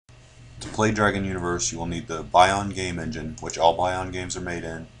play Dragon Universe, you will need the Bion game engine, which all Bion games are made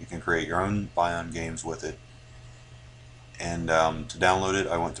in. You can create your own Bion games with it. And to download it,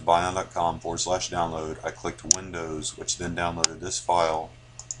 I went to bion.com/download. I clicked Windows, which then downloaded this file.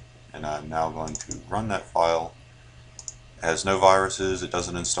 And I'm now going to run that file. It has no viruses, it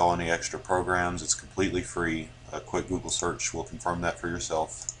doesn't install any extra programs, it's completely free. A quick Google search will confirm that for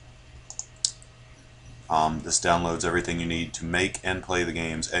yourself. This downloads everything you need to make and play the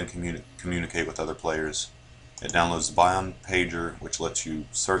games and communicate with other players. It downloads the Bion Pager, which lets you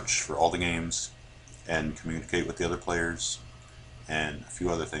search for all the games and communicate with the other players, and a few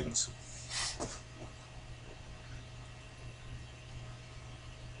other things.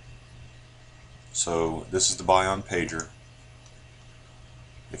 So this is the Bion Pager.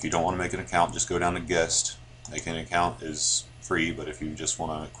 If you don't want to make an account, just go down to Guest. Making an account is free, but if you just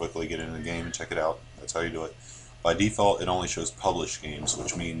want to quickly get into the game and check it out, that's how you do it. By default, it only shows published games,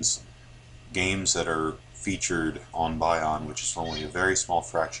 which means games that are featured on Bion, which is only a very small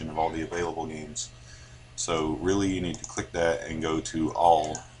fraction of all the available games. So really you need to click that and go to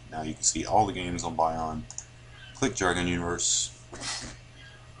all. Now you can see all the games on Bion. Click Dragon Universe,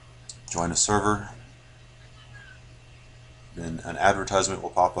 join a server, then an advertisement will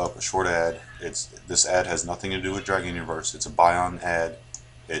pop up, a short ad. This ad has nothing to do with Dragon Universe, it's a Bion ad.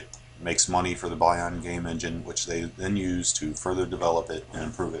 It makes money for the Bion game engine, which they then use to further develop it and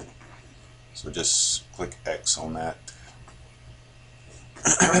improve it. So just click X on that.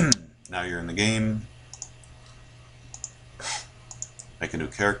 Now you're in the game. Make a new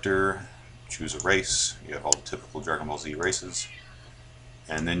character, choose a race. You have all the typical Dragon Ball Z races.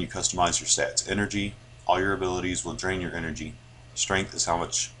 And then you customize your stats. Energy, all your abilities will drain your energy. Strength is how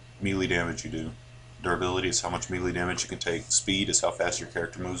much melee damage you do. Durability is how much melee damage you can take. Speed is how fast your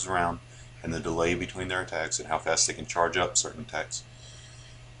character moves around, and the delay between their attacks and how fast they can charge up certain attacks.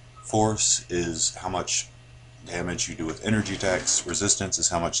 Force is how much damage you do with energy attacks. Resistance is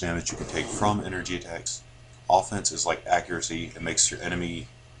how much damage you can take from energy attacks. Offense is like accuracy. It makes your enemy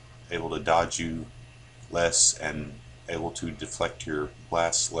able to dodge you less and able to deflect your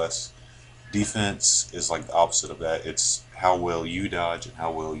blasts less. Defense is like the opposite of that. It's how well you dodge and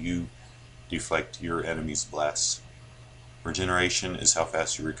how well you deflect your enemy's blasts. Regeneration is how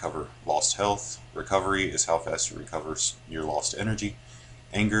fast you recover lost health. Recovery is how fast you recover your lost energy.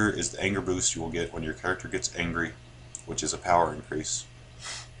 Anger is the anger boost you will get when your character gets angry, which is a power increase.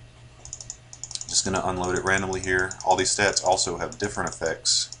 Just going to unload it randomly here. All these stats also have different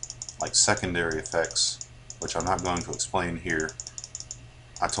effects, like secondary effects, which I'm not going to explain here.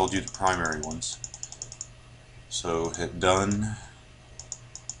 I told you the primary ones. So hit done.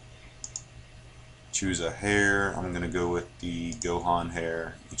 Choose a hair. I'm going to go with the Gohan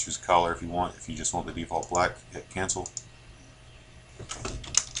hair. You can choose a color if you want. If you just want the default black, hit cancel.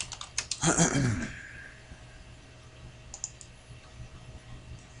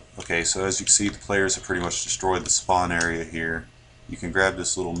 Okay, so as you can see, the players have pretty much destroyed the spawn area here. You can grab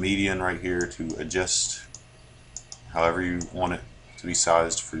this little median right here to adjust however you want it to be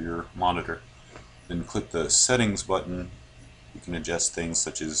sized for your monitor. Then click the settings button. You can adjust things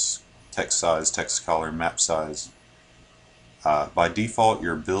such as text size, text color, map size. By default,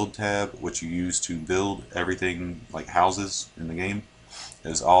 your build tab, which you use to build everything like houses in the game,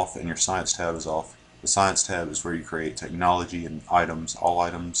 is off, and your science tab is off. The science tab is where you create technology and items. All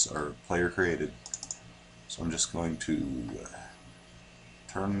items are player created. So I'm just going to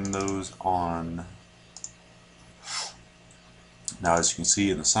turn those on. Now as you can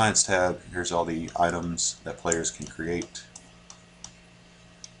see in the science tab, here's all the items that players can create.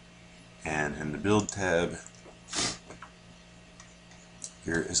 And in the build tab,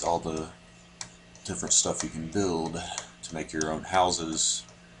 here is all the different stuff you can build to make your own houses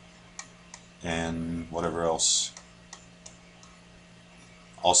and whatever else.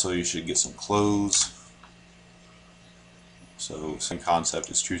 Also, you should get some clothes. So same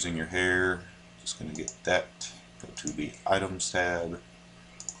concept as choosing your hair. Just going to get that. Go to the items tab,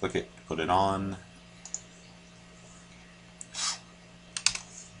 click it, put it on.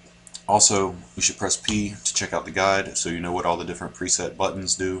 Also, you should press P to check out the guide so you know what all the different preset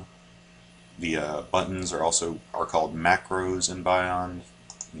buttons do. The buttons are called macros in Bion.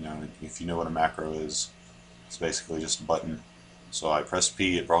 You know, if you know what a macro is, it's basically just a button. So I pressed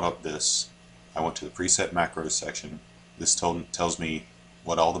P, it brought up this. I went to the preset macros section. This tells me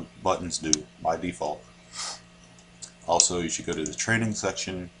what all the buttons do by default. Also, you should go to the training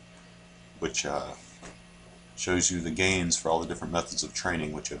section, which shows you the gains for all the different methods of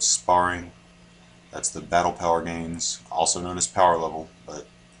training, which have sparring. That's the battle power gains, also known as power level, but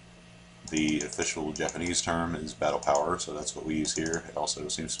The official Japanese term is battle power, so that's what we use here. It also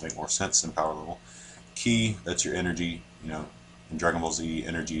seems to make more sense than power level. Ki, that's your energy. In Dragon Ball Z,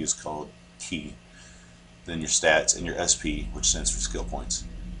 energy is called Ki. Then your stats and your SP, which stands for skill points.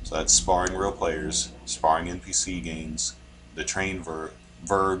 So that's sparring real players, sparring NPC gains. The train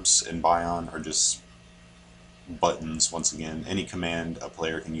verbs in Bion are just buttons. Once again, any command a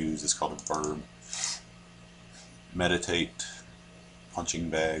player can use is called a verb. Meditate, punching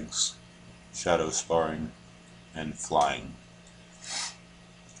bags, shadow sparring, and flying.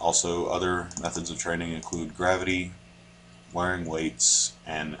 Also, other methods of training include gravity, wearing weights,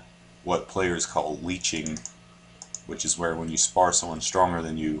 and what players call leeching, which is where when you spar someone stronger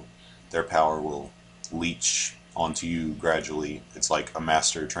than you, their power will leech onto you gradually. It's like a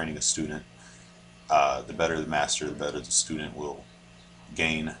master training a student. The better the master, the better the student will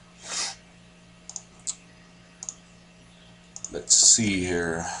gain. Let's see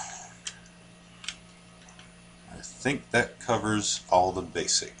here. I think that covers all the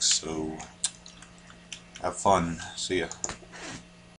basics, so have fun. See ya.